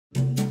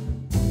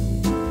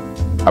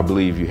I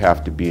believe you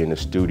have to be in the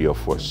studio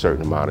for a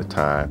certain amount of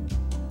time.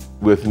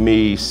 With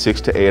me,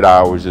 6 to 8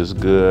 hours is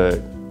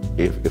good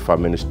if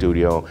I'm in the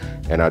studio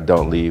and I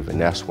don't leave,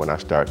 and that's when I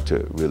start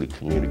to really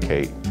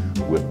communicate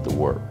with the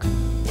work.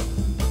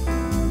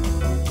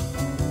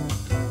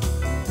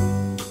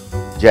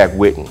 Jack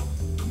Whitten.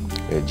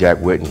 Jack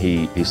Whitten,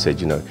 he said,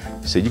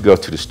 you go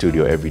to the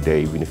studio every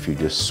day, even if you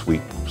just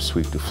sweep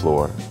the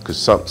floor, because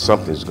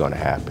something's going to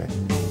happen.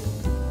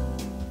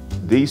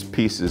 These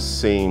pieces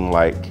seem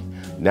like,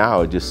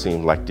 now it just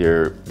seems like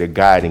they're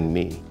guiding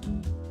me.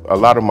 A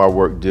lot of my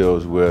work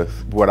deals with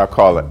what I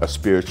call a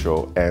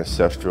spiritual,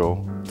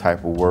 ancestral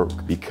type of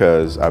work,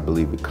 because I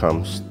believe it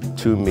comes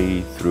to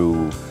me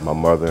through my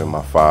mother and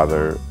my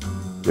father.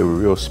 They were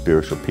real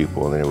spiritual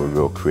people and they were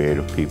real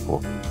creative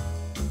people.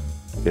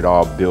 It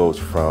all builds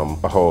from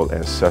a whole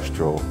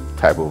ancestral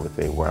type of a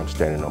thing where I'm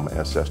standing on my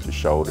ancestors'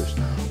 shoulders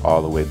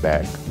all the way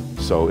back.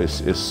 So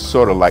it's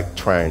sort of like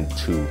trying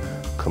to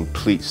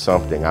complete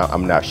something.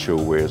 I'm not sure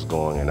where it's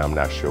going and I'm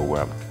not sure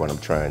what I'm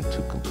trying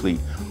to complete,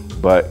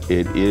 but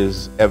it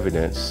is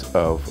evidence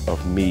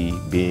of me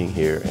being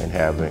here and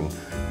having,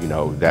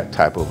 that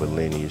type of a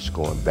lineage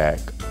going back.